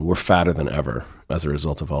We're fatter than ever as a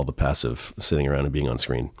result of all the passive sitting around and being on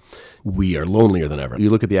screen. We are lonelier than ever. You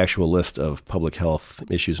look at the actual list of public health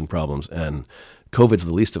issues and problems, and COVID's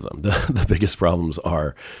the least of them. The biggest problems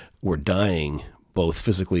are we're dying both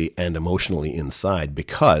physically and emotionally inside,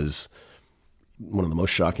 because one of the most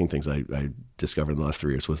shocking things I discovered in the last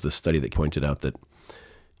 3 years was this study that pointed out that,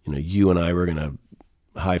 you and I were going to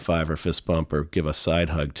high five or fist bump or give a side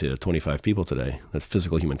hug to 25 people today. That's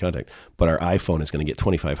physical human contact. But our iPhone is going to get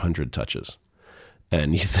 2,500 touches.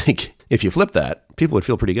 And you think if you flip that, people would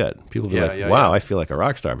feel pretty good. People would be wow, I feel like a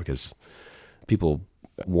rock star because people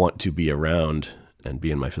want to be around and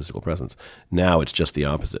be in my physical presence. Now it's just the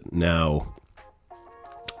opposite. Now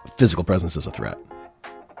physical presence is a threat.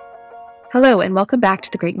 Hello, and welcome back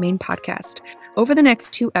to the Great Maine Podcast. Over the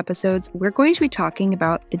next 2 episodes, we're going to be talking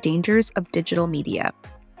about the dangers of digital media.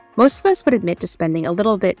 Most of us would admit to spending a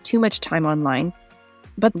little bit too much time online,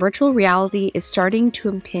 but virtual reality is starting to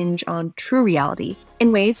impinge on true reality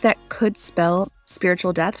in ways that could spell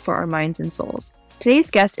spiritual death for our minds and souls. Today's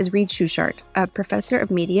guest is Reed Schuchardt, a professor of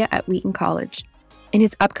media at Wheaton College. In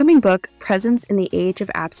his upcoming book, Presence in the Age of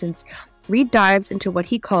Absence, Reed dives into what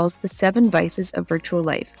he calls the 7 vices of virtual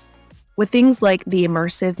life. With things like the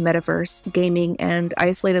immersive metaverse, gaming, and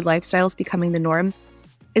isolated lifestyles becoming the norm,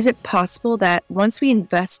 is it possible that once we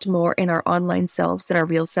invest more in our online selves than our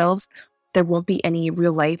real selves, there won't be any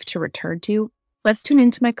real life to return to? Let's tune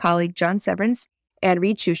in to my colleague John Severance and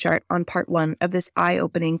Reed Schuchardt on part 1 of this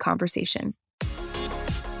eye-opening conversation.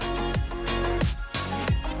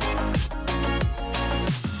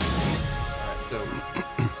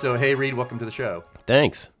 So hey, Reed, welcome to the show.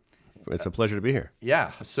 Thanks. It's a pleasure to be here.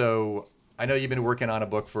 Yeah. So I know you've been working on a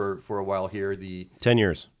book for a while here. 10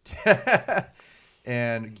 years.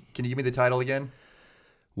 And can you give me the title again?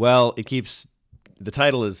 Well, it keeps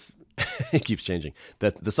changing.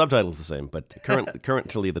 The subtitle is the same, but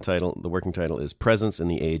currently the working title is Presence in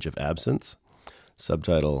the Age of Absence.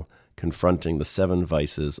 Subtitle, Confronting the 7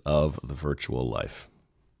 Vices of the Virtual Life.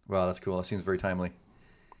 Wow, that's cool. That seems very timely.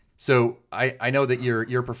 So I know that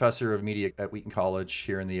you're a professor of media at Wheaton College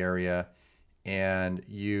here in the area, and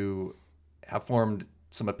you have formed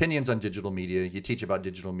some opinions on digital media. You teach about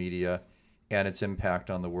digital media and its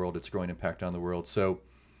impact on the world, its growing impact on the world. So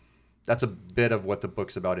that's a bit of what the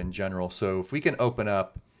book's about in general. So if we can open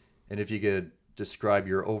up, and if you could describe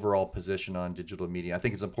your overall position on digital media. I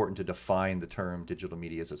think it's important to define the term digital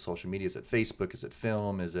media. Is it social media? Is it Facebook? Is it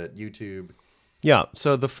film? Is it YouTube? Yeah,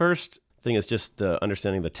 so the first thing is just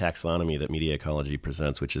understanding the taxonomy that media ecology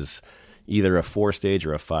presents, which is either a 4-stage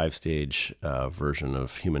or a 5-stage version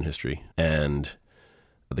of human history. And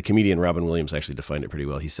the comedian Robin Williams actually defined it pretty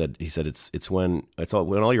well. He said it's when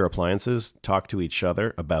all your appliances talk to each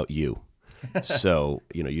other about you. So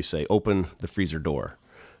you say open the freezer door,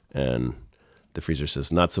 and the freezer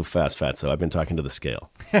says not so fast, fatso. I've been talking to the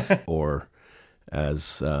scale. Or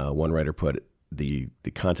as one writer put it, the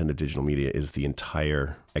content of digital media is the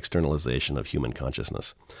entire externalization of human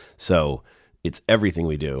consciousness. So it's everything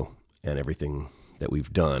we do and everything that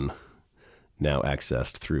we've done now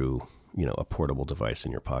accessed through, a portable device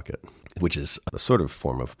in your pocket, which is a sort of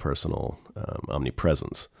form of personal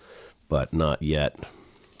omnipresence, but not yet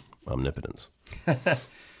omnipotence.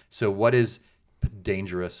 So what is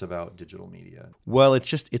dangerous about digital media? Well,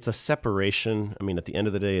 it's a separation. I mean, at the end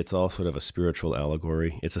of the day, it's all sort of a spiritual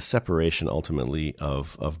allegory. It's a separation ultimately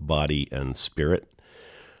of body and spirit,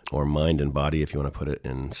 or mind and body, if you want to put it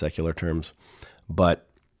in secular terms. But,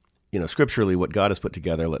 scripturally, what God has put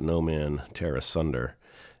together, let no man tear asunder.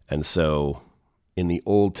 And so in the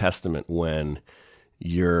Old Testament, when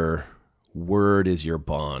your word is your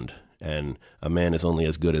bond and a man is only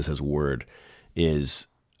as good as his word, is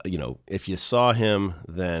if you saw him,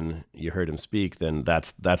 then you heard him speak, then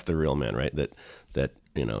that's the real man, right? That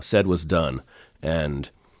said was done. And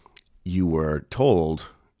you were told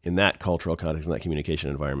in that cultural context, in that communication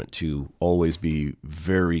environment, to always be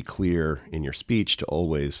very clear in your speech, to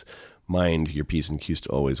always mind your P's and Q's, to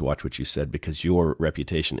always watch what you said, because your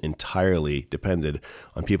reputation entirely depended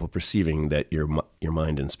on people perceiving that your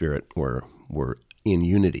mind and spirit were in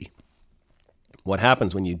unity. What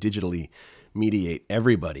happens when you digitally mediate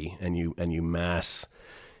everybody and you mass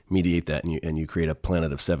mediate that and you create a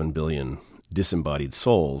planet of 7 billion disembodied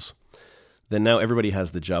souls, then now everybody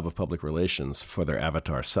has the job of public relations for their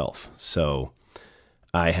avatar self. So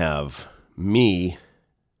I have me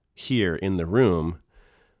here in the room,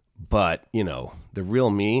 but the real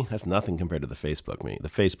me has nothing compared to the Facebook me. The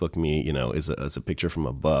Facebook me, is a picture from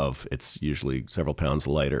above. It's usually several pounds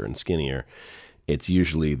lighter and skinnier. It's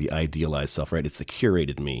usually the idealized self, right? It's the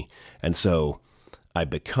curated me. And so I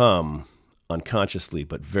become unconsciously,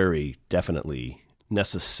 but very definitely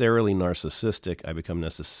necessarily narcissistic. I become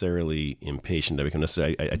necessarily impatient.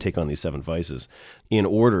 I take on these 7 vices in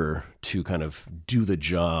order to kind of do the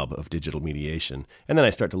job of digital mediation. And then I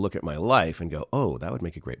start to look at my life and go, oh, that would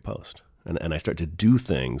make a great post. And I start to do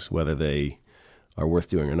things, whether they are worth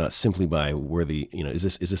doing or not, simply by worthy, is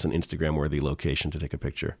this an Instagram worthy location to take a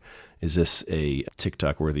picture? Is this a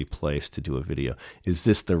TikTok worthy place to do a video? Is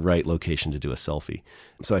this the right location to do a selfie?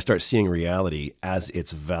 So I start seeing reality as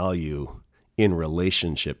its value in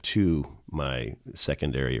relationship to my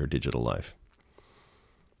secondary or digital life.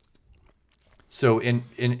 So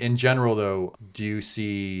in general, though, do you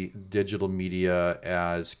see digital media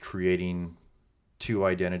as creating 2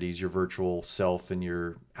 identities, your virtual self and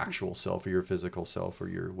your actual self, or your physical self, or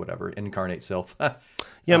your whatever incarnate self?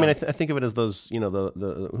 Yeah, I mean, I think of it as those,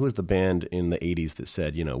 the who was the band in the 80s that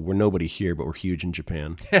said, we're nobody here, but we're huge in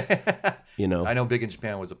Japan. I know Big in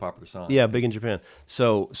Japan was a popular song. Yeah, Big in Japan.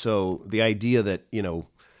 So the idea that, you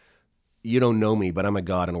don't know me, but I'm a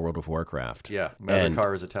god in a World of Warcraft. Yeah, my other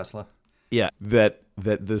car is a Tesla. Yeah, that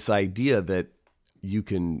this idea that you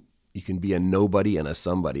can be a nobody and a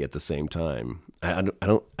somebody at the same time. I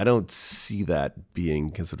don't see that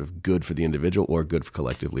being sort of good for the individual or good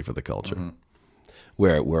collectively for the culture. Mm-hmm.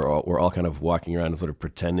 Where we're all kind of walking around and sort of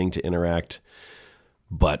pretending to interact,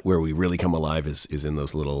 but where we really come alive is in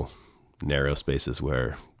those little narrow spaces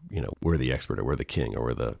where, we're the expert, or we're the king, or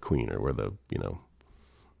we're the queen, or we're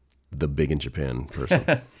the Big in Japan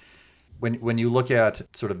person. When you look at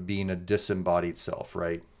sort of being a disembodied self,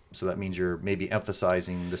 right? So that means you're maybe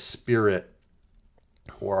emphasizing the spirit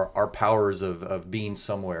or our powers of being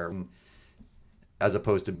somewhere, as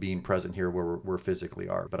opposed to being present here where we physically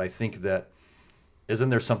are. But I think that, isn't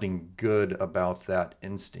there something good about that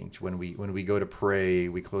instinct? When we go to pray,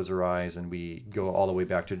 we close our eyes and we go all the way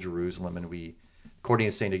back to Jerusalem, and we, according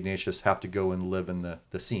to St. Ignatius, have to go and live in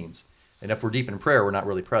the scenes. And if we're deep in prayer, we're not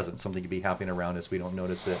really present. Something could be happening around us. We don't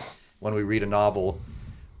notice it. When we read a novel,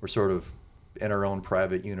 we're sort of in our own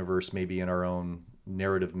private universe, maybe in our own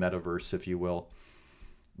narrative metaverse, if you will.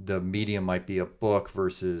 The medium might be a book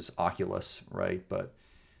versus Oculus, right? But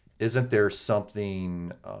isn't there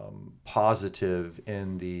something positive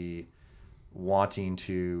in the wanting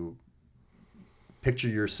to picture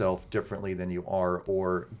yourself differently than you are,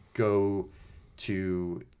 or go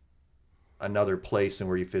to another place than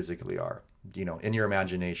where you physically are, in your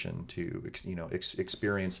imagination, to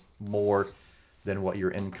experience more than what your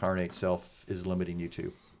incarnate self is limiting you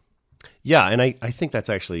to? Yeah, and I think that's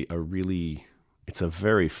actually it's a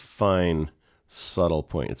very fine, subtle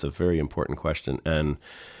point. It's a very important question, and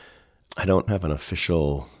I don't have an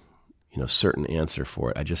official, certain answer for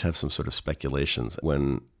it. I just have some sort of speculations.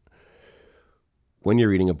 When you're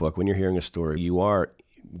reading a book, when you're hearing a story, you are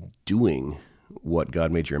doing what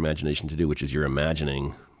God made your imagination to do, which is you're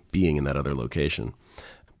imagining being in that other location.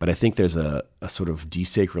 But I think there's a sort of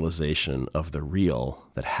desacralization of the real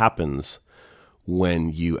that happens when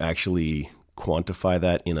you actually quantify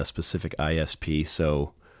that in a specific ISP.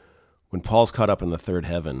 So when Paul's caught up in the third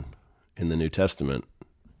heaven in the New Testament,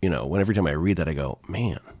 every time I read that, I go,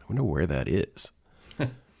 man, I wonder where that is.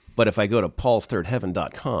 But if I go to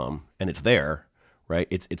paulsthirdheaven.com and it's there, right,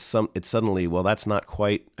 it's suddenly, well, that's not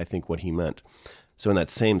quite, I think, what he meant. So in that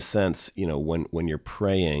same sense, when you're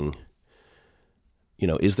praying,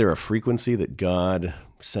 is there a frequency that God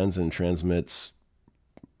sends and transmits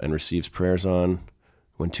and receives prayers on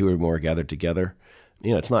when 2 or more are gathered together?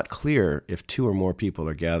 It's not clear if 2 or more people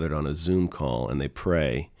are gathered on a Zoom call and they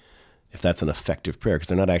pray, if that's an effective prayer, because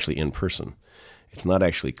they're not actually in person. It's not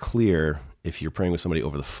actually clear if you're praying with somebody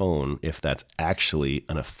over the phone, if that's actually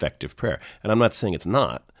an effective prayer. And I'm not saying it's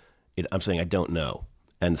not. I'm saying I don't know.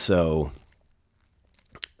 And so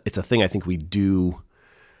it's a thing I think we do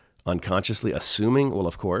unconsciously, assuming, well,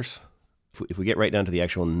 of course, if we get right down to the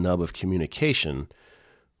actual nub of communication,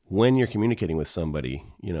 when you're communicating with somebody,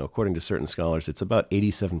 according to certain scholars, it's about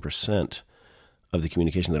 87% of the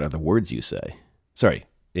communication that are the words you say. Sorry,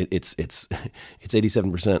 it's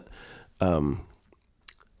 87%.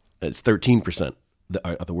 It's 13%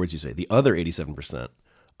 are the words you say. The other 87%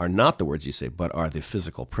 are not the words you say, but are the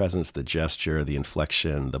physical presence, the gesture, the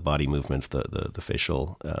inflection, the body movements, the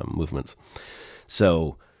facial movements.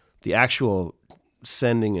 So the actual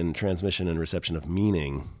sending and transmission and reception of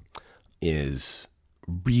meaning is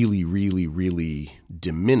really, really, really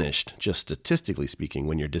diminished, just statistically speaking,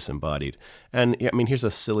 when you're disembodied. And I mean, here's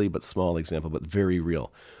a silly but small example, but very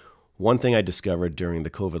real. One thing I discovered during the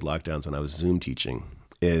COVID lockdowns when I was Zoom teaching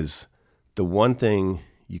is the one thing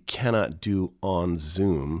you cannot do on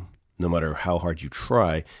Zoom, no matter how hard you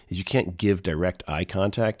try, is you can't give direct eye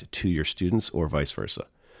contact to your students or vice versa.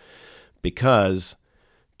 Because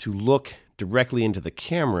to look directly into the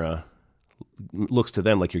camera looks to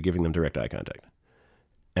them like you're giving them direct eye contact,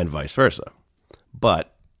 and vice versa.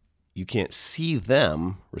 But you can't see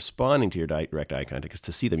them responding to your direct eye contact, because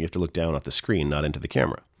to see them, you have to look down at the screen, not into the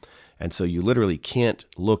camera. And so you literally can't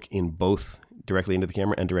look in both directly into the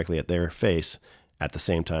camera and directly at their face at the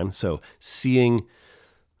same time. So seeing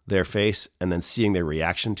their face and then seeing their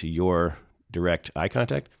reaction to your direct eye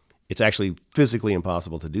contact, it's actually physically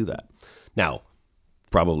impossible to do that. Now,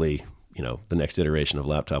 probably, the next iteration of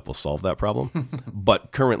laptop will solve that problem.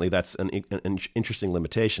 But currently that's an interesting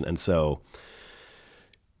limitation. And so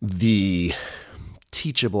the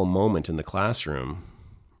teachable moment in the classroom,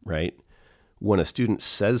 right? When a student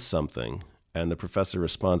says something and the professor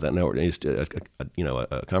responds, that no,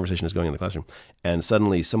 a conversation is going in the classroom, and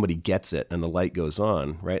suddenly somebody gets it and the light goes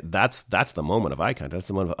on, right? That's the moment of eye contact. That's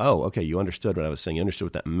the moment of, oh, okay, you understood what I was saying. You understood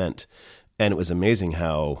what that meant. And it was amazing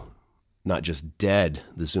how not just dead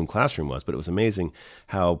the Zoom classroom was, but it was amazing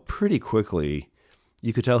how pretty quickly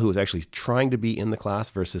you could tell who was actually trying to be in the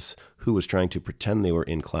class versus who was trying to pretend they were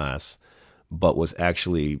in class, but was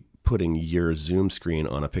actually putting your Zoom screen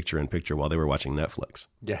on a picture-in-picture while they were watching Netflix.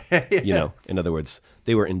 Yeah. In other words,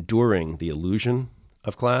 they were enduring the illusion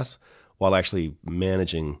of class while actually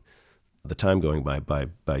managing the time going by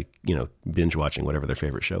binge watching whatever their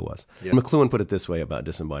favorite show was. Yeah. McLuhan put it this way about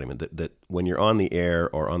disembodiment, that when you're on the air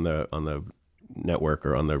or on the network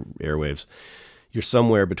or on the airwaves, you're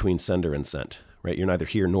somewhere between sender and sent, right? You're neither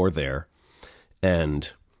here nor there,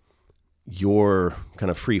 and you're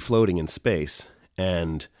kind of free floating in space,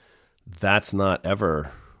 and that's not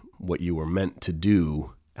ever what you were meant to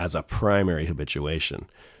do as a primary habituation.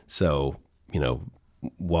 So,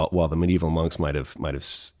 while the medieval monks might have,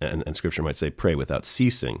 and scripture might say, pray without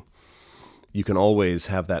ceasing, you can always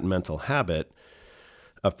have that mental habit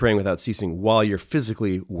of praying without ceasing while you're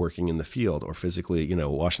physically working in the field, or physically,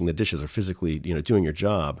 washing the dishes, or physically, doing your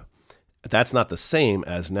job. That's not the same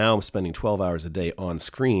as now spending 12 hours a day on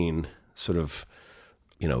screen, sort of,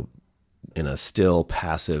 in a still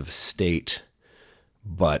passive state,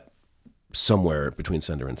 but somewhere between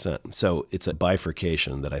sender and sent. So it's a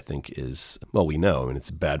bifurcation that I think is, we know, it's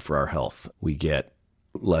bad for our health. We get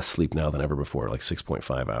less sleep now than ever before, like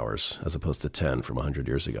 6.5 hours as opposed to 10 from 100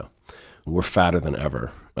 years ago. We're fatter than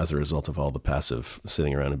ever as a result of all the passive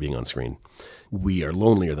sitting around and being on screen. We are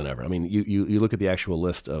lonelier than ever. You look at the actual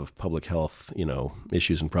list of public health,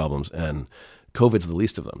 issues and problems, and COVID's the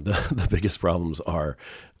least of them. The biggest problems are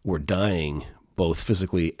we're dying both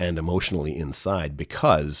physically and emotionally inside,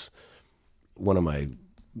 because one of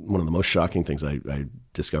the most shocking things I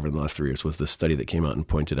discovered in the last 3 years was this study that came out and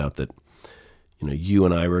pointed out that, you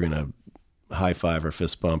and I were going to high five or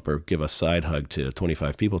fist bump or give a side hug to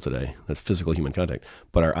 25 people today. That's physical human contact.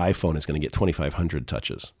 But our iPhone is going to get 2,500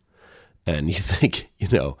 touches. And you think,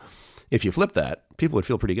 if you flip that, people would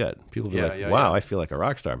feel pretty good. People would be wow, I feel like a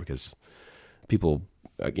rock star, because people,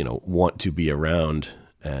 want to be around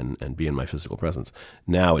and be in my physical presence.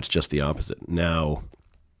 Now it's just the opposite. Now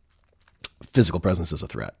physical presence is a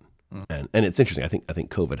threat. And it's interesting. I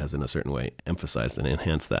think COVID has in a certain way emphasized and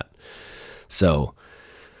enhanced that. So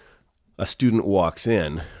a student walks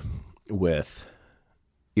in with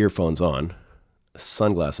earphones on,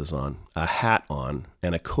 sunglasses on, a hat on,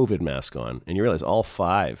 and a COVID mask on, and you realize all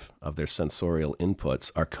 5 of their sensorial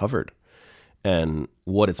inputs are covered. And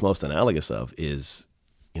what it's most analogous of is,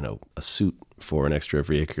 a suit for an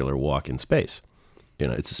extravehicular walk in space.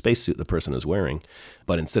 It's a spacesuit the person is wearing,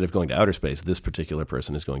 but instead of going to outer space, this particular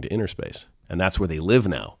person is going to inner space. And that's where they live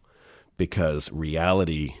now, because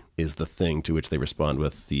reality is the thing to which they respond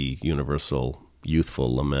with the universal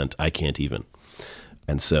youthful lament, I can't even.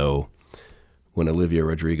 And so when Olivia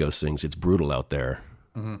Rodrigo sings, it's brutal out there.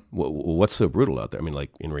 Mm-hmm. What's so brutal out there?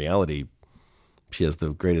 In reality, she has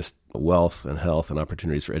the greatest wealth and health and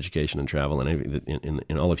opportunities for education and travel and anything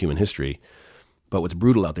in all of human history. But what's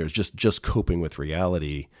brutal out there is just coping with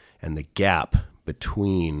reality and the gap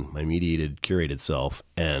between my mediated, curated self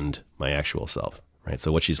and my actual self, right?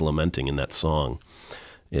 So what she's lamenting in that song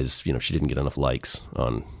is, she didn't get enough likes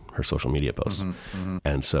on her social media posts. Mm-hmm, mm-hmm.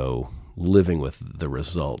 And so living with the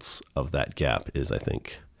results of that gap is, I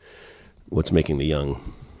think, what's making the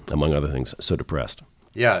young, among other things, so depressed.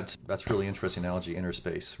 Yeah, that's a really interesting analogy, inner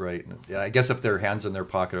space, right? Yeah, I guess if their hands in their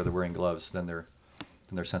pocket or they're wearing gloves, then their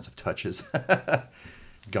sense of touch is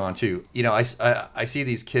gone too. I see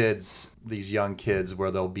these kids, these young kids,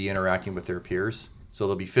 where they'll be interacting with their peers. So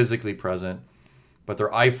they'll be physically present, but their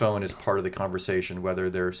iPhone is part of the conversation, whether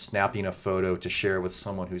they're snapping a photo to share with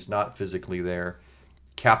someone who's not physically there,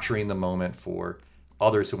 capturing the moment for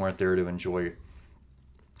others who aren't there to enjoy,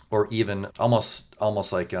 or even almost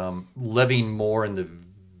like living more in the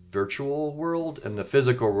virtual world, and the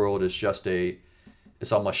physical world is just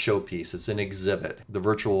it's almost showpiece. It's an exhibit. The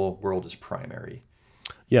virtual world is primary.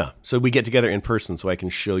 Yeah. So we get together in person so I can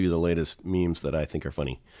show you the latest memes that I think are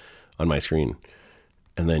funny on my screen.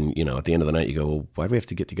 And then, at the end of the night, you go, well, why do we have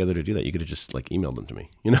to get together to do that? You could have just emailed them to me.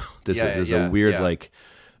 There's a weird,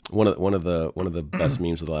 one of the best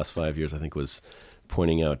memes of the last 5 years, I think, was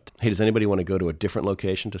pointing out, hey, does anybody want to go to a different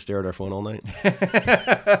location to stare at our phone all night?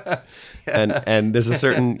 and there's a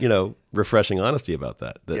certain, refreshing honesty about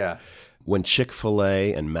that. When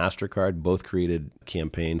Chick-fil-A and MasterCard both created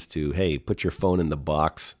campaigns to, hey, put your phone in the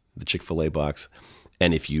box, the Chick-fil-A box,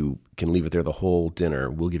 and if you can leave it there the whole dinner,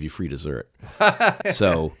 we'll give you free dessert.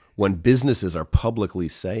 So when businesses are publicly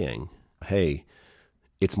saying, hey,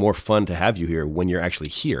 it's more fun to have you here when you're actually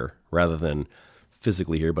here rather than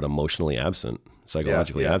physically here but emotionally absent,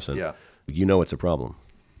 psychologically absent, it's a problem.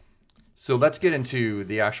 So let's get into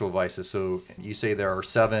the actual vices. So you say there are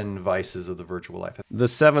 7 vices of the virtual life. The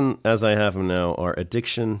 7, as I have them now, are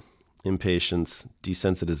addiction, impatience,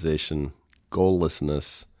 desensitization,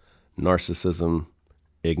 goallessness, narcissism,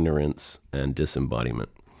 ignorance, and disembodiment.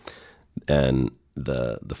 And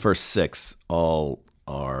the first 6 all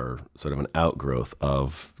are sort of an outgrowth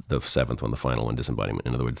of the 7th one, the final one, disembodiment.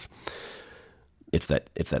 In other words, it's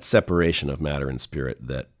that separation of matter and spirit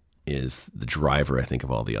that is the driver, I think,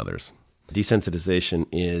 of all the others. Desensitization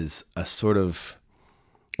is a sort of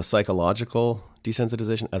a psychological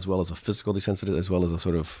desensitization as well as a physical desensitization, as well as a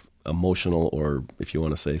sort of emotional, or if you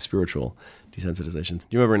want to say spiritual desensitization. Do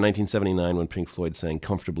you remember in 1979 when Pink Floyd sang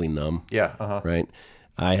Comfortably Numb? Yeah. Uh-huh. Right?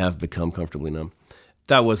 I have become comfortably numb.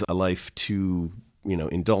 That was a life too,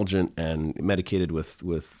 indulgent and medicated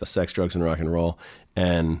with sex, drugs, and rock and roll.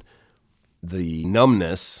 And the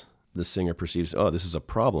numbness, the singer perceives, oh, this is a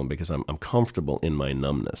problem because I'm comfortable in my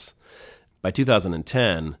numbness. By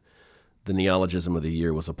 2010, the neologism of the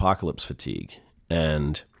year was apocalypse fatigue.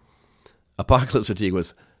 And apocalypse fatigue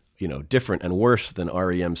was, different and worse than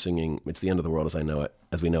REM singing It's the End of the World as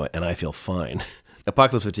we know it, and I feel fine.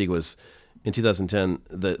 Apocalypse fatigue was, in 2010,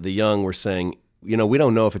 the young were saying, we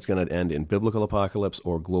don't know if it's going to end in biblical apocalypse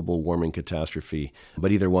or global warming catastrophe,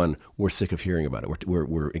 but either one, we're sick of hearing about it.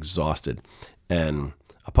 We're exhausted. And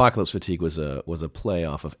apocalypse fatigue was a play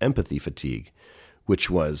off of empathy fatigue,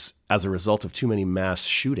 which was as a result of too many mass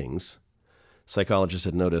shootings. Psychologists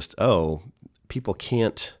had noticed, people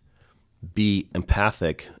can't be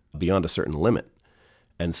empathic beyond a certain limit.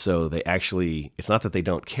 And so they actually, it's not that they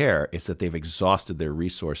don't care, it's that they've exhausted their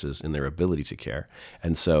resources in their ability to care.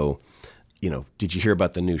 And so, did you hear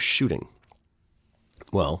about the new shooting?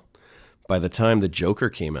 Well, by the time The Joker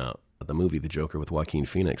came out, the movie The Joker with Joaquin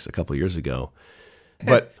Phoenix a couple of years ago,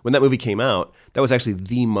 but when that movie came out, that was actually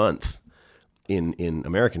the month in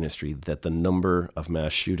American history that the number of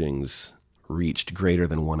mass shootings reached greater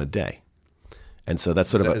than one a day. And so that's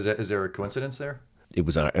sort is there a coincidence there? It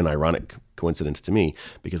was an ironic coincidence to me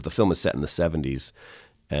because the film is set in the 70s.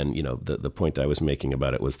 And, the point I was making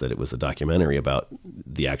about it was that it was a documentary about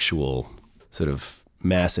the actual sort of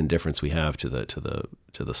mass indifference we have to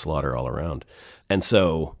the slaughter all around. And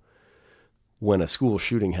so when a school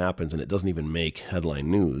shooting happens and it doesn't even make headline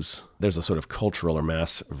news, there's a sort of cultural or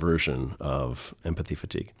mass version of empathy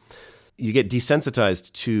fatigue. You get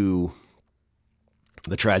desensitized to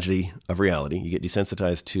the tragedy of reality. You get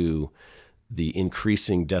desensitized to the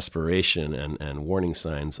increasing desperation and warning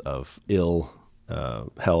signs of ill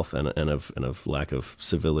health and of lack of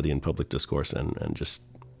civility in public discourse and just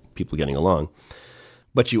people getting along.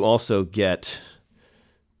 But you also get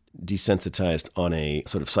desensitized on a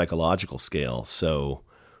sort of psychological scale. So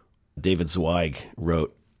David Zweig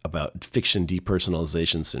wrote about fiction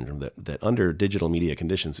depersonalization syndrome, that under digital media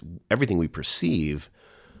conditions, everything we perceive,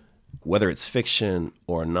 whether it's fiction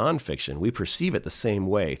or nonfiction, we perceive it the same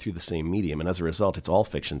way through the same medium. And as a result, it's all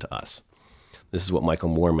fiction to us. This is what Michael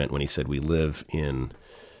Moore meant when he said we live in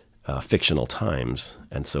fictional times.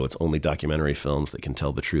 And so it's only documentary films that can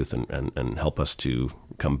tell the truth and help us to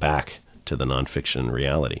come back to the nonfiction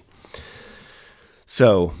reality.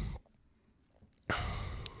 So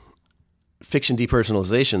fiction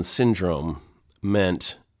depersonalization syndrome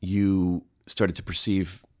meant you started to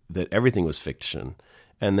perceive that everything was fiction.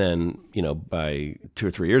 And then, by 2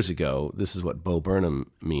 or 3 years ago, this is what Bo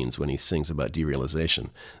Burnham means when he sings about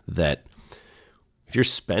derealization, that if you're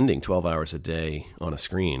spending 12 hours a day on a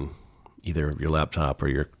screen, either your laptop or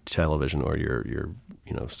your television or your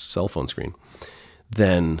cell phone screen,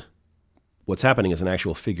 then what's happening is an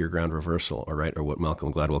actual figure ground reversal, or what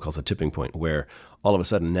Malcolm Gladwell calls a tipping point, where all of a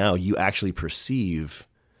sudden now you actually perceive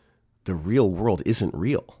the real world isn't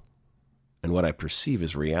real. And what I perceive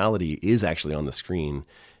as reality is actually on the screen.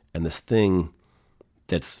 And this thing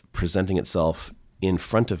that's presenting itself in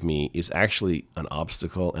front of me is actually an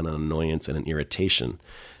obstacle and an annoyance and an irritation.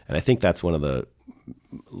 And I think that's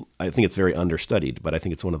I think it's very understudied, but I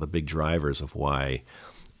think it's one of the big drivers of why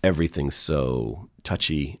everything's so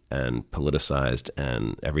touchy and politicized,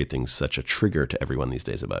 and everything's such a trigger to everyone these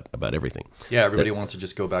days about everything. Yeah, everybody wants to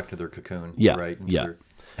just go back to their cocoon. Yeah, right?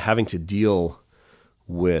 Having to deal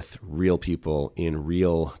with real people in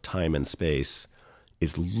real time and space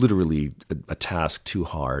is literally a task too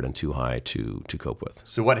hard and too high to cope with.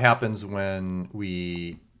 So what happens when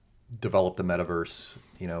we develop the metaverse,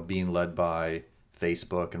 being led by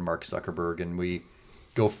Facebook and Mark Zuckerberg, and we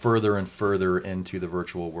go further and further into the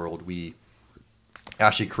virtual world? We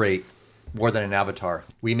actually create more than an avatar.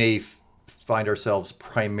 We may find ourselves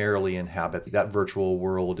primarily inhabit that virtual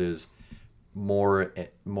world. Is more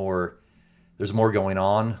there's more going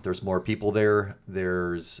on, there's more people there,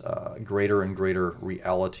 there's greater and greater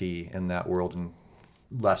reality in that world and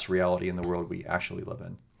less reality in the world we actually live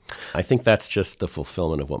in. I think that's just the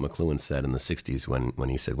fulfillment of what McLuhan said in the 60s when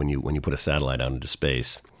he said when you put a satellite out into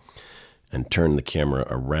space and turn the camera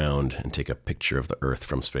around and take a picture of the Earth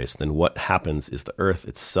from space, then what happens is the Earth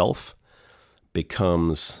itself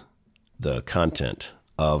becomes the content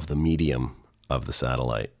of the medium of the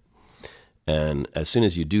satellite. And as soon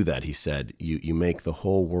as you do that, he said, you make the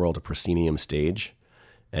whole world a proscenium stage,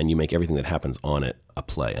 and you make everything that happens on it a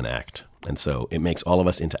play, an act. And so it makes all of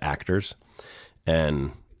us into actors.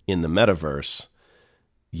 And in the metaverse,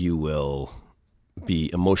 you will be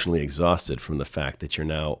emotionally exhausted from the fact that you're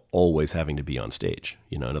now always having to be on stage.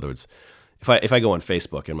 In other words, if I go on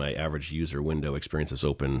Facebook and my average user window experience is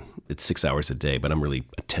open, it's 6 hours a day, but I'm really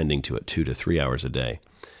attending to it 2 to 3 hours a day.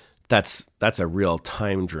 That's a real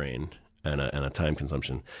time drain and a time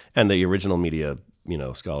consumption. And the original media,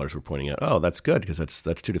 scholars were pointing out, oh, that's good, because that's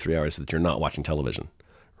 2 to 3 hours that you're not watching television,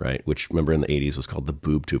 right? Which, remember, in the 80s was called the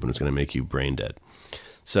boob tube, and it was going to make you brain dead.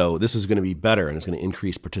 So this is going to be better, and it's going to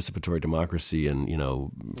increase participatory democracy and,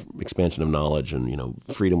 expansion of knowledge, and,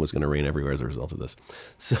 freedom was going to reign everywhere as a result of this.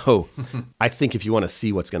 So I think if you want to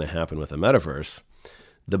see what's going to happen with a metaverse,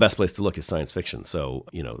 the best place to look is science fiction. So,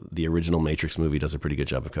 the original Matrix movie does a pretty good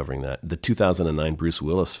job of covering that. The 2009 Bruce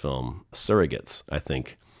Willis film, Surrogates, I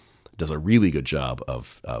think, does a really good job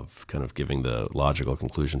of kind of giving the logical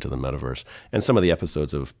conclusion to the metaverse. And some of the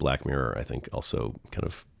episodes of Black Mirror, I think, also kind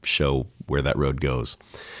of show where that road goes.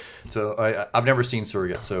 So I've never seen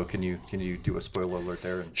Surrogates, so can you do a spoiler alert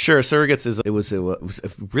there? Sure. Surrogates was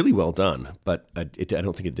really well done, but I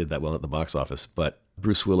don't think it did that well at the box office. But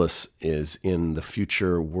Bruce Willis is in the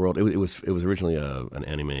future world. It was originally an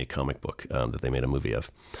anime comic book that they made a movie of.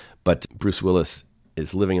 But Bruce Willis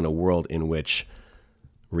is living in a world in which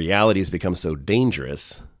reality has become so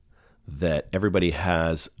dangerous that everybody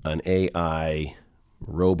has an AI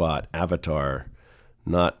robot avatar,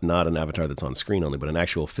 not an avatar that's on screen only, but an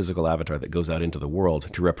actual physical avatar that goes out into the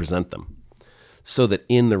world to represent them. So that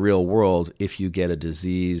in the real world, if you get a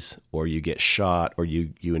disease or you get shot or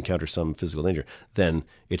you encounter some physical danger, then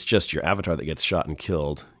it's just your avatar that gets shot and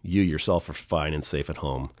killed. You yourself are fine and safe at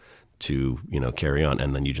home to, carry on,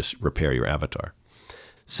 and then you just repair your avatar.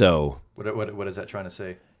 So what is that trying to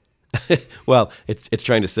say? Well, it's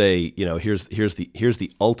trying to say, here's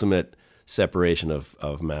the ultimate separation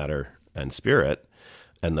of matter and spirit.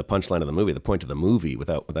 And the punchline of the movie, the point of the movie,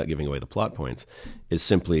 without giving away the plot points, is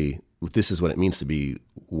simply, this is what it means to be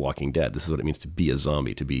Walking Dead. This is what it means to be a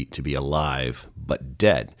zombie, to be alive but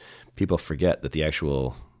dead. People forget that the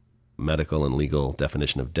actual medical and legal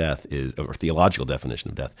definition of death or theological definition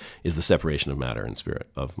of death, is the separation of matter and spirit,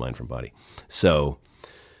 of mind from body. So,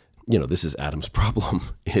 this is Adam's problem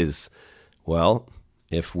is, well,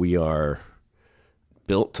 if we are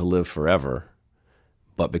built to live forever,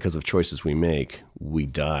 but because of choices we make, we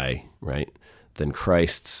die, right? Then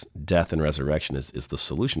Christ's death and resurrection is the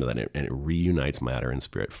solution to that, and it reunites matter and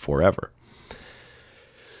spirit forever.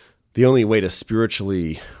 The only way to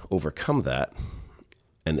spiritually overcome that,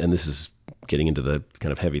 and this is getting into the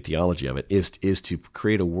kind of heavy theology of it, is to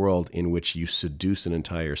create a world in which you seduce an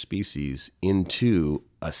entire species into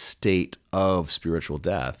a state of spiritual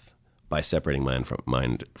death by separating mind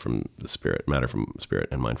from the spirit, matter from spirit,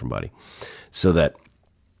 and mind from body, so that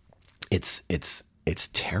it's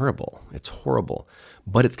terrible, it's horrible,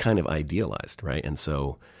 but it's kind of idealized, right? And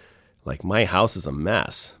so, like, my house is a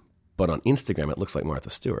mess, but on Instagram it looks like Martha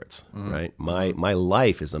Stewart's, right? My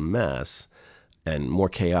life is a mess and more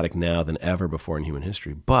chaotic now than ever before in human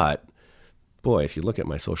history. But boy, if you look at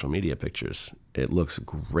my social media pictures, it looks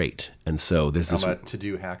great. And so there's this. I'm a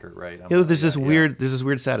to-do hacker, right? There's this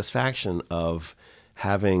weird satisfaction of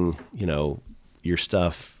having your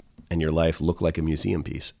stuff and your life look like a museum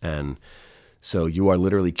piece. And So you are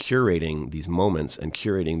literally curating these moments and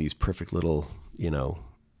curating these perfect little,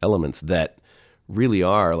 elements that really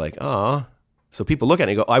are like, so people look at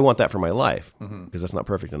it and go, I want that for my life because that's not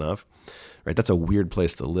perfect enough, right? That's a weird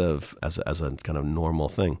place to live as a kind of normal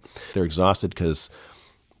thing. They're exhausted because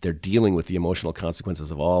they're dealing with the emotional consequences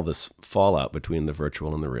of all this fallout between the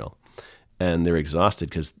virtual and the real. And they're exhausted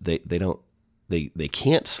because they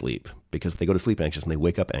can't sleep because they go to sleep anxious and they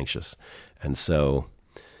wake up anxious. And so,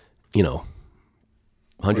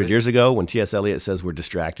 100 years ago when T.S. Eliot says we're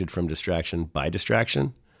distracted from distraction by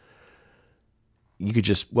distraction, you could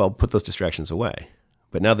just, put those distractions away.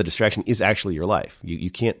 But now the distraction is actually your life.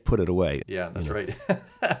 You can't put it away. Yeah, that's right.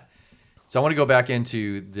 So I want to go back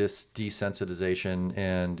into this desensitization,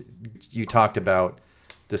 and you talked about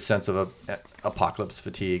this sense of apocalypse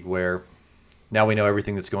fatigue, where now we know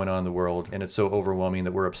everything that's going on in the world, and it's so overwhelming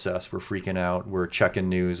that we're obsessed, we're freaking out, we're checking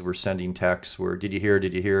news, we're sending texts, did you hear,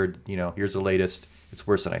 here's the latest, it's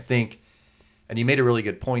worse than I think. And you made a really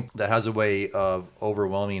good point that has a way of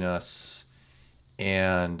overwhelming us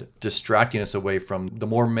and distracting us away from the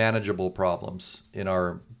more manageable problems in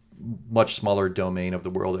our much smaller domain of the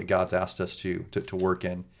world that God's asked us to work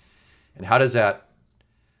in. And how does that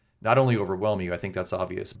not only overwhelm you, I think that's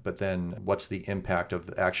obvious, but then what's the impact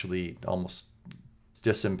of actually almost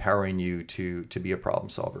disempowering you to be a problem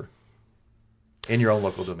solver in your own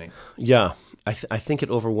local domain? Yeah, I think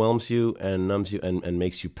it overwhelms you and numbs you and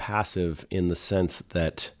makes you passive in the sense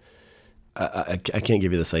that I can't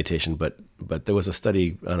give you the citation, but there was a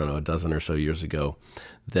study, I don't know, a dozen or so years ago,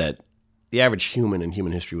 that the average human in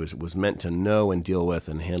human history was meant to know and deal with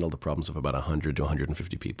and handle the problems of about 100 to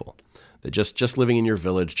 150 people. That just living in your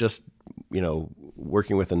village, just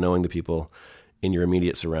working with and knowing the people in your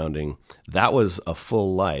immediate surrounding, that was a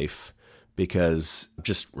full life, because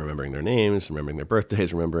just remembering their names, remembering their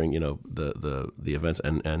birthdays, remembering the events,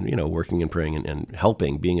 and working and praying and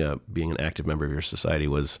helping, being an active member of your society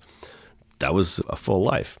that was a full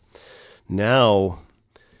life. Now,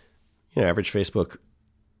 average Facebook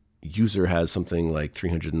user has something like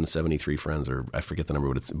 373 friends, or I forget the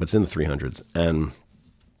number, but it's in the 300s. And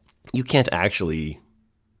you can't actually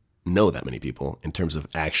know that many people in terms of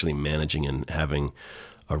actually managing and having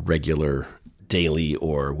a regular daily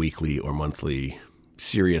or weekly or monthly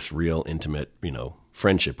serious, real, intimate,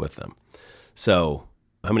 friendship with them. So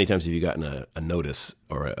how many times have you gotten a notice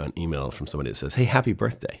or an email from somebody that says, hey, happy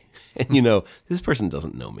birthday? And this person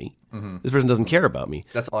doesn't know me. Mm-hmm. This person doesn't care about me.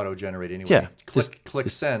 That's auto-generated anyway. Yeah. Click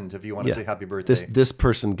send if you want to say happy birthday. This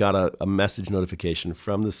person got a message notification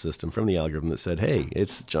from the system, from the algorithm that said, hey,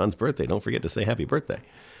 it's John's birthday. Don't forget to say happy birthday.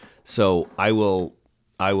 So I will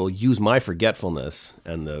use my forgetfulness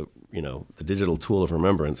and the digital tool of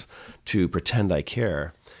remembrance to pretend I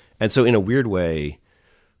care. And so in a weird way,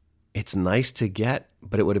 it's nice to get,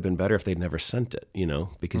 but it would have been better if they'd never sent it,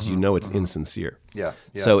 because it's insincere. Yeah.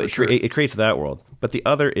 So it creates that world. But the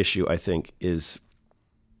other issue, I think, is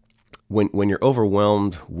when you're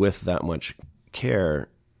overwhelmed with that much care,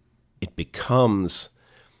 it becomes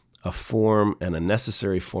a form and a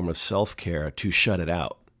necessary form of self-care to shut it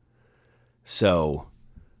out. So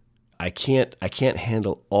I can't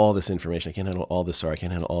handle all this information. I can't handle all this sorrow. I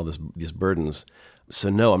can't handle all these burdens. So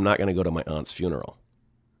no, I'm not going to go to my aunt's funeral.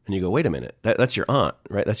 And you go, wait a minute, that's your aunt,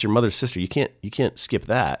 right? That's your mother's sister. You can't skip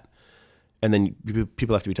that. And then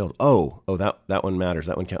people have to be told, oh, that one matters.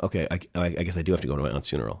 That one counts. Okay, I guess I do have to go to my aunt's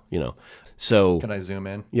funeral. So can I zoom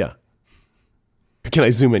in? Yeah. Can I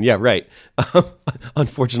zoom in? Yeah, right.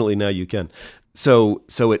 Unfortunately, now you can. So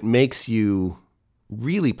it makes you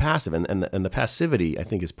really passive, and the passivity, I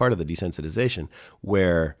think, is part of the desensitization,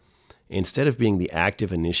 where instead of being the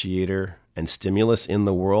active initiator and stimulus in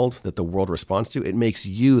the world that the world responds to, it makes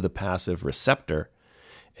you the passive receptor,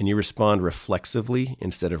 and you respond reflexively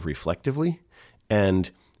instead of reflectively, and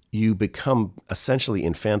you become essentially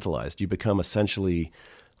infantilized. You become essentially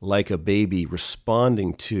like a baby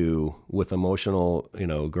responding with emotional,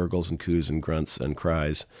 gurgles and coos and grunts and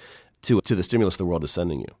cries to the stimulus the world is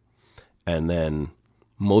sending you. And then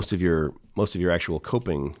most of your actual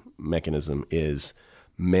coping mechanism is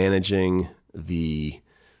managing the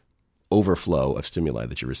overflow of stimuli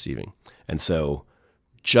that you're receiving. And so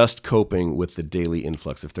just coping with the daily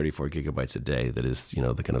influx of 34 gigabytes a day that is,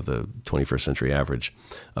 the kind of the 21st century average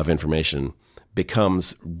of information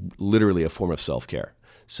becomes literally a form of self-care.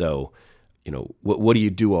 So, what do you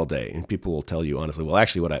do all day? And people will tell you honestly, well,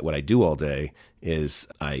 actually what I do all day is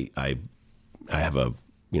I have a,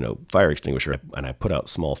 fire extinguisher, and I put out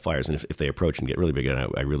small fires. And if they approach and get really big,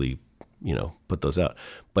 I really, put those out.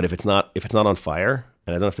 But if it's not on fire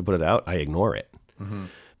and I don't have to put it out, I ignore it.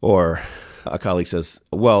 Or a colleague says,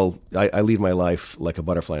 well, I lead my life like a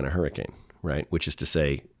butterfly in a hurricane. right? Which is to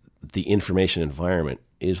say, the information environment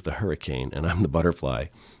is the hurricane, and I'm the butterfly,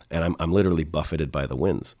 and I'm literally buffeted by the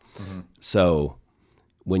winds. Mm-hmm. So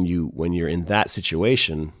when you're in that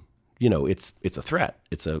situation, it's a threat.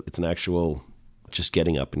 It's an actual, just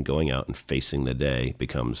getting up and going out and facing the day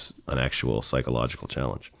becomes an actual psychological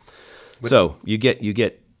challenge. So you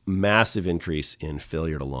get massive increase in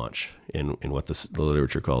failure to launch in what the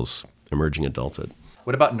literature calls emerging adulthood.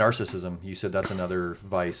 What about narcissism? You said that's another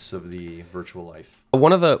vice of the virtual life.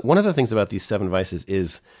 One of the things about these 7 vices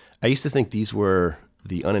is I used to think these were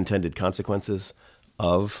the unintended consequences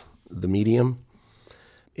of the medium.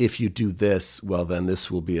 If you do this, well, then this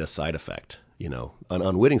will be a side effect, an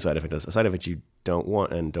unwitting side effect, a side effect you don't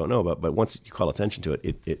want and don't know about. But once you call attention to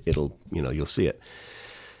it, it'll, you'll see it.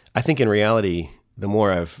 I think in reality, the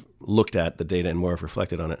more I've looked at the data and more I've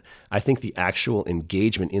reflected on it, I think the actual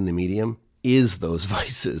engagement in the medium is those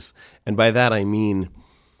vices. And by that, I mean,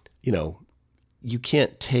 you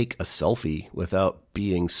can't take a selfie without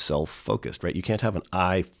being self-focused, right? You can't have an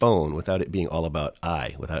iPhone without it being all about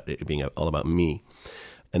without it being all about me.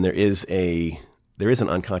 And there is an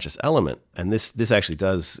unconscious element. And this actually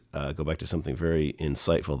does go back to something very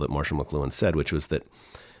insightful that Marshall McLuhan said, which was that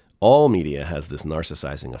all media has this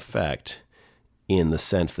narcissizing effect, in the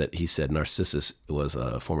sense that he said narcissus was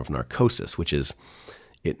a form of narcosis, which is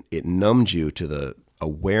it numbed you to the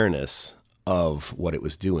awareness of what it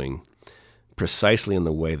was doing, precisely in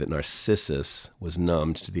the way that Narcissus was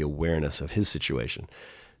numbed to the awareness of his situation.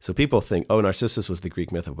 So people think, Narcissus was the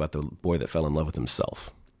Greek myth about the boy that fell in love with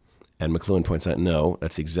himself. And McLuhan points out, no,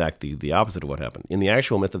 that's exactly the opposite of what happened. In the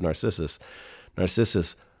actual myth of Narcissus,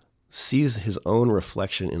 Narcissus sees his own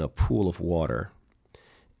reflection in a pool of water.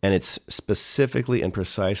 And it's specifically and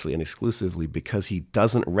precisely and exclusively because he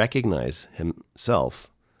doesn't recognize himself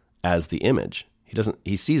as the image.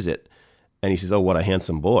 He sees it and he says, oh, what a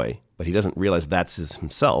handsome boy. But he doesn't realize that's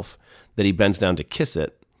himself, that he bends down to kiss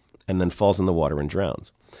it and then falls in the water and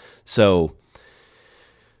drowns. So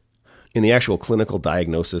in the actual clinical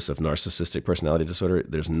diagnosis of narcissistic personality disorder,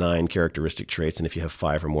 there's 9 characteristic traits. And if you have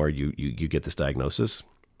 5 or more, you get this diagnosis.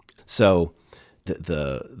 So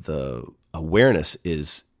the awareness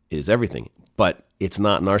is everything, but it's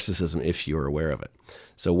not narcissism if you're aware of it.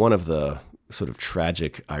 So one of the sort of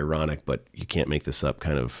tragic, ironic, but you can't make this up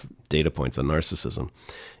kind of data points on narcissism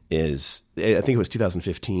is, I think it was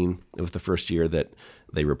 2015. It was the first year that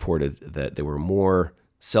they reported that there were more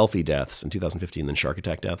selfie deaths in 2015 than shark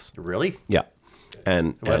attack deaths. Really? Yeah.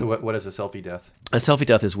 And what is a selfie death? A selfie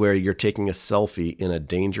death is where you're taking a selfie in a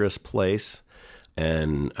dangerous place.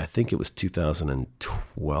 And I think it was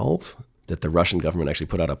 2012 that the Russian government actually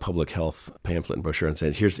put out a public health pamphlet and brochure and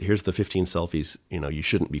said, here's the 15 selfies you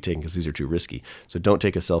shouldn't be taking because these are too risky. So don't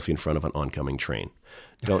take a selfie in front of an oncoming train.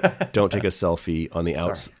 Don't take a selfie on the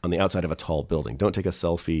outside of a tall building. Don't take a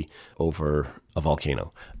selfie over a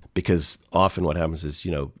volcano, because often what happens is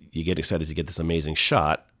you get excited to get this amazing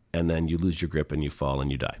shot and then you lose your grip and you fall and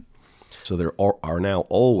you die. So there are now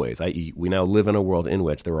always, i.e., we now live in a world in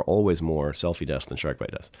which there are always more selfie deaths than shark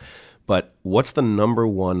bite deaths. But what's the number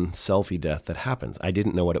one selfie death that happens? I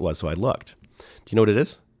didn't know what it was, so I looked. Do you know what it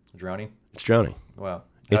is? Drowning? It's drowning. Wow.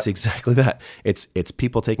 It's exactly that. It's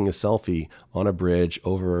people taking a selfie on a bridge,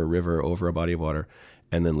 over a river, over a body of water,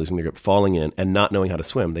 and then losing their grip, falling in, and not knowing how to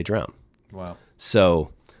swim, they drown. Wow.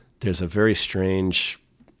 So there's a very strange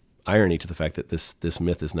irony to the fact that this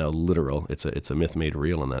myth is now literal. It's a myth made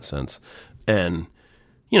real in that sense. And,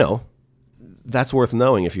 that's worth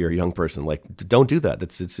knowing if you're a young person. Like, don't do that.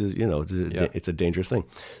 It's a dangerous thing.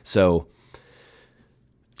 So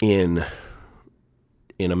in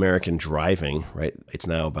American driving, right, it's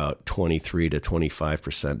now about 23 to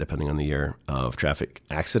 25%, depending on the year, of traffic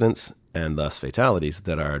accidents and thus fatalities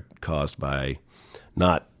that are caused by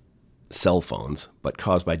not cell phones, but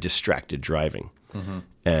caused by distracted driving. Mm-hmm.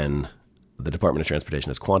 And the Department of Transportation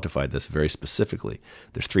has quantified this very specifically.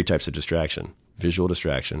 There's 3 types of distraction: visual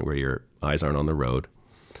distraction, where your eyes aren't on the road;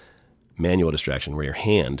 manual distraction, where your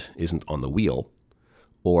hand isn't on the wheel;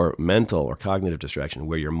 or mental or cognitive distraction,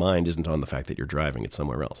 where your mind isn't on the fact that you're driving, it's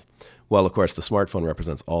somewhere else. Well, of course, the smartphone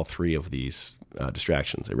represents all 3 of these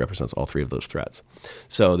distractions. It represents all 3 of those threats.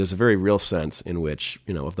 So there's a very real sense in which,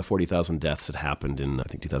 of the 40,000 deaths that happened in, I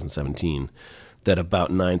think, 2017, that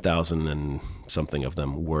about 9,000 and something of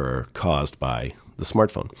them were caused by the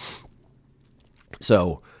smartphone.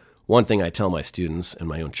 So one thing I tell my students and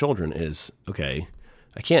my own children is, okay,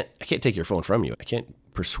 I can't take your phone from you. I can't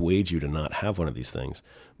persuade you to not have one of these things.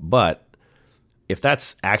 But if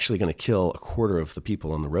that's actually going to kill a quarter of the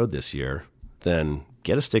people on the road this year, then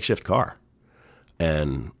get a stick shift car.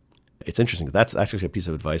 And it's interesting. That's actually a piece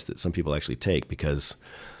of advice that some people actually take, because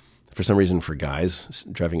For some reason, for guys,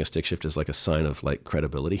 driving a stick shift is like a sign of like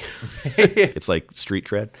credibility. It's like street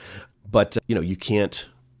cred. But, you can't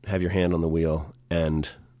have your hand on the wheel and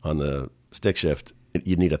on the stick shift.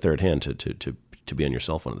 You need a third hand to be on your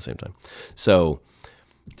cell phone at the same time. So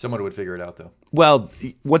someone would figure it out, though. Well,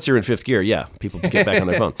 once you're in fifth gear, yeah, people get back on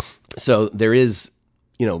their phone. So there is,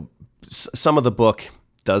 some of the book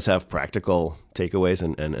does have practical takeaways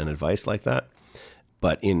and advice like that.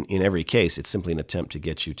 But in every case, it's simply an attempt to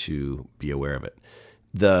get you to be aware of it.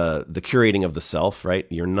 The curating of the self, right?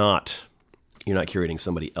 You're not curating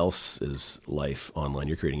somebody else's life online.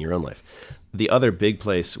 You're creating your own life. The other big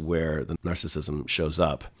place where the narcissism shows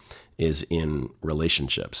up is in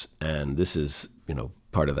relationships. And this is,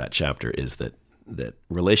 part of that chapter is that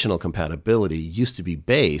relational compatibility used to be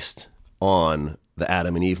based on the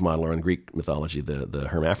Adam and Eve model, or in Greek mythology, the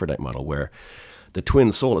hermaphrodite model, where the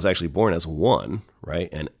twin soul is actually born as one, right?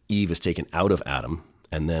 And Eve is taken out of Adam,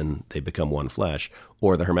 and then they become one flesh.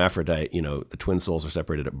 Or the hermaphrodite, the twin souls are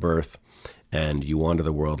separated at birth, and you wander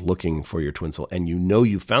the world looking for your twin soul, and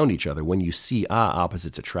you found each other when you see,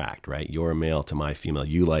 opposites attract, right? You're a male to my female.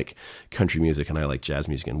 You like country music, and I like jazz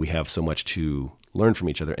music, and we have so much to learn from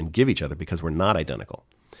each other and give each other because we're not identical.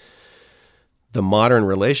 The modern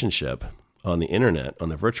relationship on the internet, on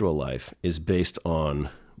the virtual life, is based on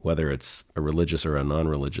whether it's a religious or a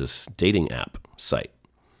non-religious dating app site.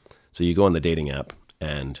 So you go on the dating app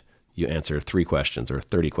and you answer 3 questions or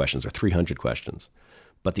 30 questions or 300 questions.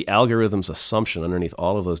 But the algorithm's assumption underneath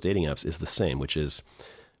all of those dating apps is the same, which is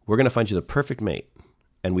we're going to find you the perfect mate.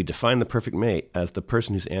 And we define the perfect mate as the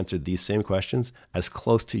person who's answered these same questions as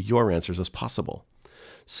close to your answers as possible.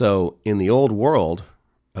 So in the old world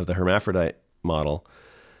of the hermaphrodite model,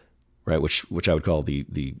 right, which I would call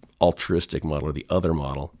the altruistic model or the other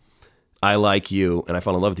model, I like you and I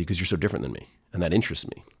fall in love with you because you're so different than me, and that interests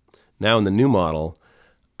me. Now in the new model,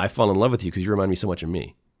 I fall in love with you because you remind me so much of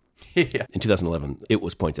me. Yeah. In 2011, it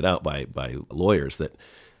was pointed out by lawyers that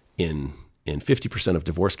in 50% of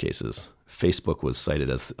divorce cases, Facebook was cited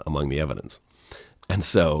as among the evidence. And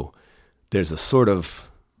so there's a sort of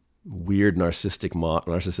weird narcissistic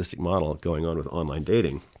model going on with online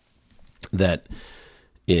dating that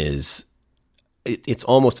is, it's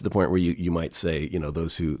almost to the point where you might say,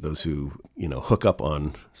 those who hook up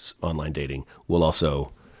on online dating will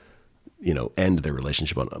also, end their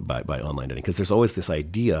relationship by online dating. Because there's always this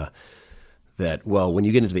idea that, well, when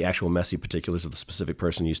you get into the actual messy particulars of the specific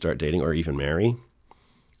person you start dating or even marry,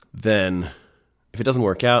 then if it doesn't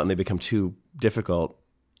work out and they become too difficult,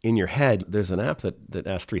 in your head, there's an app that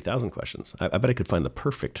asks 3,000 questions. I bet I could find the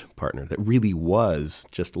perfect partner that really was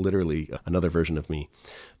just literally another version of me.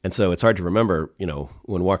 And so it's hard to remember,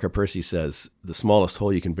 when Walker Percy says the smallest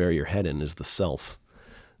hole you can bury your head in is the self,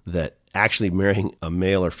 that actually marrying a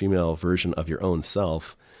male or female version of your own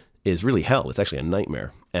self is really hell. It's actually a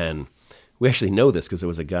nightmare. And we actually know this because there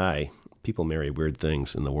was a guy, people marry weird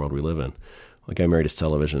things in the world we live in. A guy married his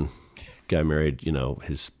television. A guy married,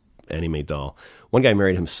 his anime doll. One guy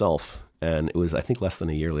married himself, and it was, I think, less than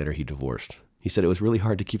a year later he divorced. He said it was really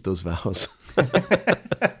hard to keep those vows.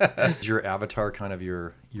 Is your avatar kind of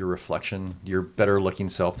your reflection, your better looking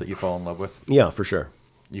self that you fall in love with? Yeah, for sure.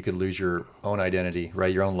 You could lose your own identity,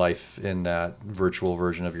 right? Your own life in that virtual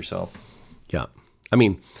version of yourself. Yeah. I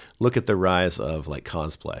mean, look at the rise of like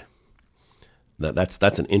cosplay.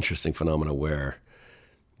 That's an interesting phenomenon where,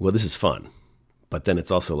 well, this is fun, but then it's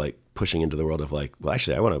also like pushing into the world of like, well,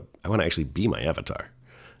 actually, I want to actually be my avatar,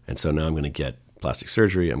 and so now I'm going to get plastic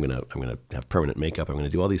surgery. I'm going to have permanent makeup. I'm going to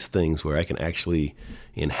do all these things where I can actually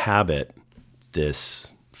inhabit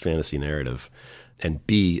this fantasy narrative and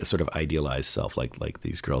be a sort of idealized self, like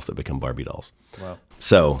these girls that become Barbie dolls. Wow.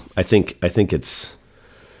 So I think it's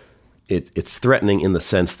threatening in the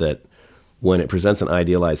sense that when it presents an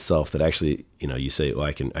idealized self that actually, you say, oh,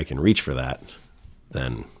 I can reach for that,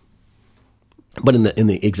 then, but in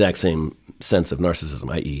the exact same sense of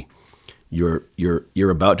narcissism, i.e.,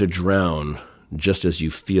 you're about to drown just as you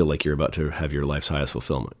feel like you're about to have your life's highest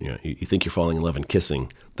fulfillment. You think you're falling in love and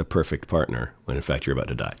kissing the perfect partner when in fact you're about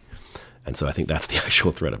to die. And so I think that's the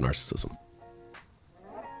actual threat of narcissism.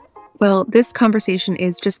 Well, this conversation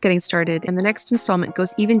is just getting started, and the next installment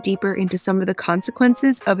goes even deeper into some of the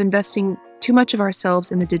consequences of investing too much of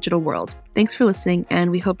ourselves in the digital world. Thanks for listening,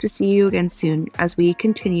 and we hope to see you again soon as we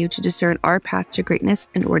continue to discern our path to greatness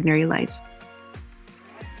and ordinary life.